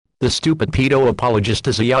The stupid pedo apologist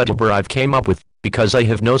is a YouTuber I've came up with, because I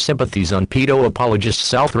have no sympathies on pedo apologist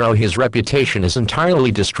Salthrow. His reputation is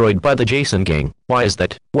entirely destroyed by the Jason gang. Why is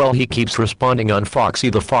that? Well, he keeps responding on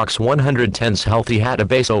Foxy the Fox 110's healthy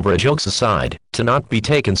database over jokes aside, to not be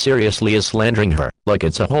taken seriously as slandering her, like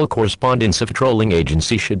it's a whole correspondence of trolling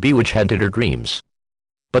agency should be which had her dreams.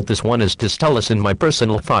 But this one is to tell us in my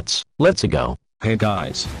personal thoughts. Let's go. Hey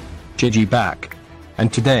guys, JG back.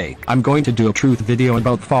 And today, I'm going to do a truth video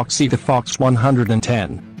about Foxy the Fox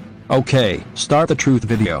 110. Okay, start the truth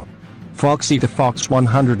video. Foxy the Fox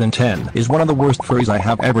 110 is one of the worst furries I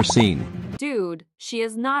have ever seen. Dude, she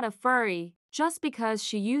is not a furry. Just because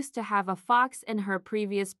she used to have a fox in her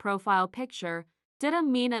previous profile picture,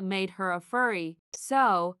 didn't mean it made her a furry.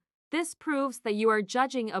 So, this proves that you are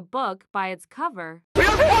judging a book by its cover. You're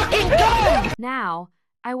fucking dumb! Now,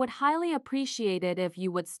 I would highly appreciate it if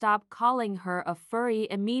you would stop calling her a furry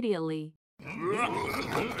immediately.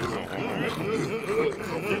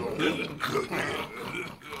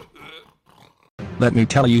 Let me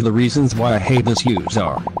tell you the reasons why I hate this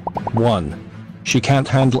user. 1. She can't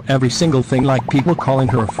handle every single thing like people calling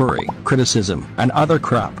her a furry, criticism, and other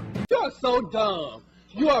crap. You're so dumb.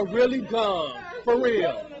 You are really dumb. For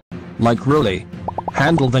real. Like really?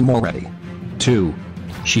 Handle them already. 2.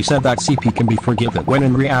 She said that CP can be forgiven when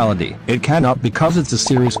in reality, it cannot because it's a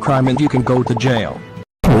serious crime and you can go to jail.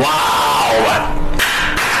 Wow!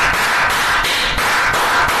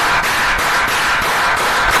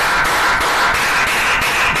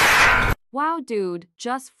 Wow dude,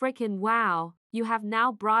 just freaking wow. You have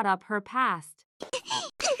now brought up her past.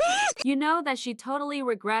 You know that she totally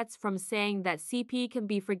regrets from saying that CP can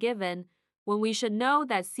be forgiven, when we should know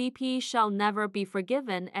that CP shall never be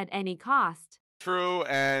forgiven at any cost. True,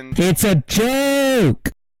 and it's a joke!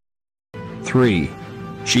 3.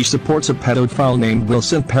 She supports a pedophile named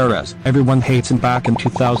Wilson Perez. Everyone hates him back in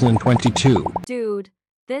 2022. Dude,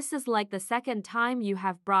 this is like the second time you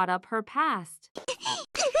have brought up her past.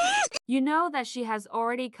 You know that she has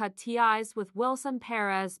already cut ties with Wilson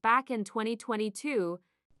Perez back in 2022.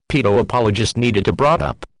 Pedo apologist needed to brought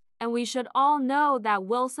up. And we should all know that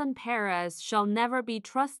Wilson Perez shall never be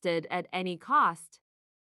trusted at any cost.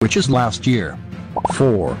 Which is last year.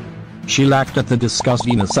 4. She laughed at the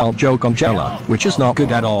disgusting assault joke on Jella, which is not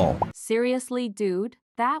good at all. Seriously, dude,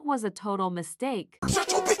 that was a total mistake.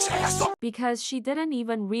 Shut your bitch ass up! Because she didn't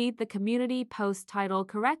even read the community post title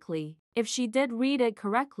correctly. If she did read it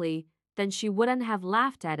correctly, then she wouldn't have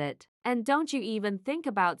laughed at it. And don't you even think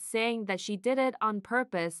about saying that she did it on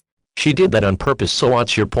purpose. She did that on purpose, so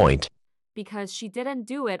what's your point? Because she didn't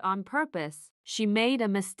do it on purpose. She made a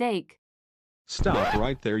mistake. Stop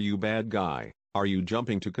right there, you bad guy. Are you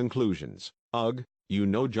jumping to conclusions? Ugh, you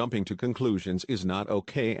know jumping to conclusions is not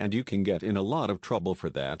okay and you can get in a lot of trouble for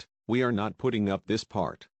that. We are not putting up this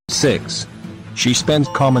part. 6. She spent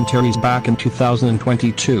commentaries back in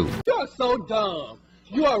 2022. You're so dumb.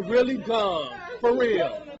 You are really dumb. For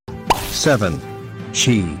real. 7.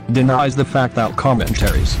 She denies the fact that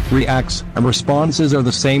commentaries, reacts, and responses are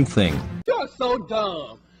the same thing. You're so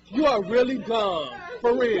dumb. You are really dumb.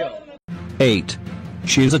 For real. 8.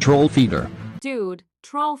 She is a troll feeder. Dude,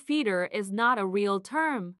 troll feeder is not a real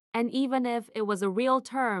term. And even if it was a real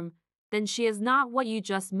term, then she is not what you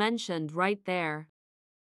just mentioned right there.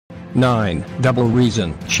 9. Double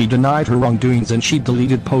reason. She denied her wrongdoings and she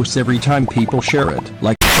deleted posts every time people share it,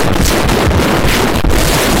 like.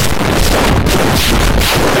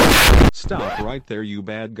 Stop right there, you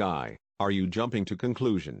bad guy. Are you jumping to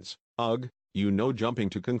conclusions? Ugh, you know jumping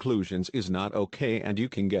to conclusions is not okay and you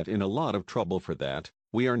can get in a lot of trouble for that.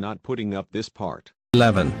 We are not putting up this part.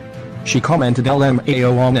 11. She commented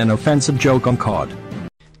LMAO on an offensive joke on COD.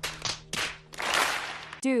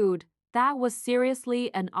 Dude, that was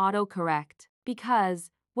seriously an autocorrect.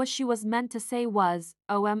 Because what she was meant to say was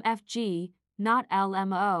OMFG, not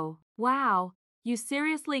LMO. Wow, you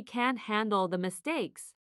seriously can't handle the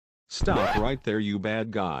mistakes. Stop right there, you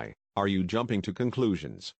bad guy. Are you jumping to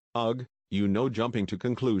conclusions? Ugh, you know jumping to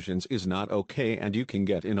conclusions is not okay and you can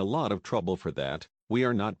get in a lot of trouble for that. We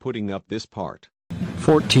are not putting up this part.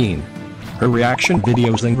 14. Her reaction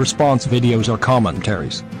videos and response videos are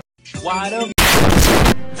commentaries.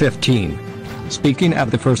 15. Speaking at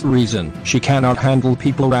the first reason, she cannot handle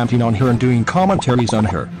people ranting on her and doing commentaries on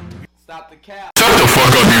her. Shut the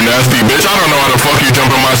fuck up, you nasty bitch. I don't know how the fuck you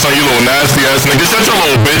jumping my son, you little nasty ass nigga. Shut your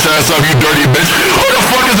little bitch ass up, you dirty bitch. Who the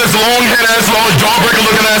fuck is this long head ass, long jawbreaker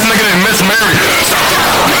looking ass nigga named Miss Mary?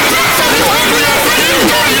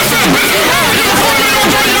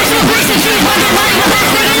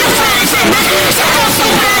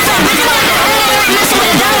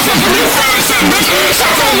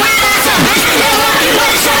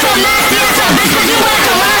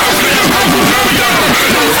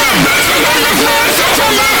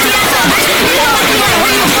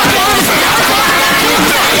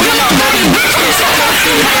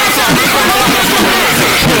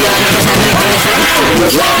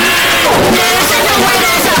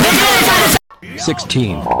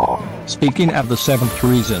 16. Speaking of the 7th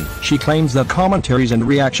reason, she claims that commentaries and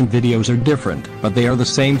reaction videos are different, but they are the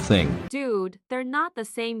same thing. Dude, they're not the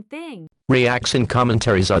same thing. Reacts and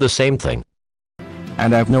commentaries are the same thing.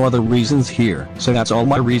 And I have no other reasons here, so that's all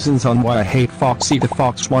my reasons on why I hate Foxy the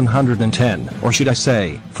Fox 110, or should I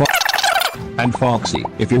say, and Foxy,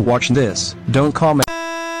 if you're watching this, don't comment.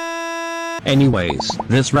 Anyways,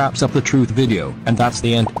 this wraps up the truth video, and that's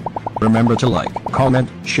the end. Remember to like, comment,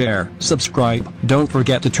 share, subscribe, don't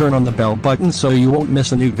forget to turn on the bell button so you won't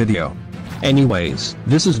miss a new video. Anyways,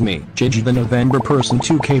 this is me, JG the November Person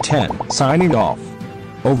 2K10, signing off.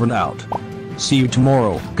 Over and out. See you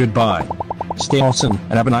tomorrow, goodbye. Stay awesome,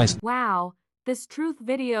 and have a nice— Wow, this truth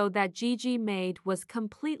video that Gigi made was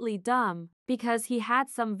completely dumb, because he had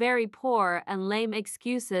some very poor and lame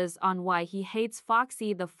excuses on why he hates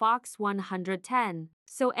Foxy the Fox 110.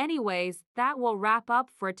 So anyways, that will wrap up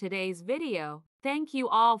for today's video. Thank you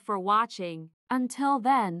all for watching. Until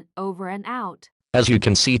then, over and out. As you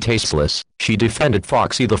can see, tasteless, she defended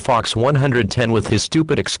Foxy the Fox 110 with his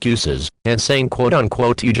stupid excuses, and saying quote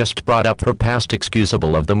unquote you just brought up her past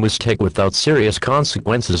excusable of the mistake without serious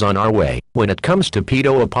consequences on our way. When it comes to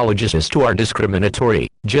pedo apologists who are discriminatory,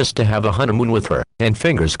 just to have a honeymoon with her, and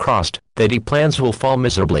fingers crossed, that he plans will fall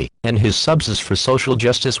miserably, and his subs is for social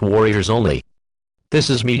justice warriors only. This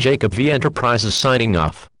is me, Jacob V Enterprises, signing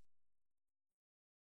off.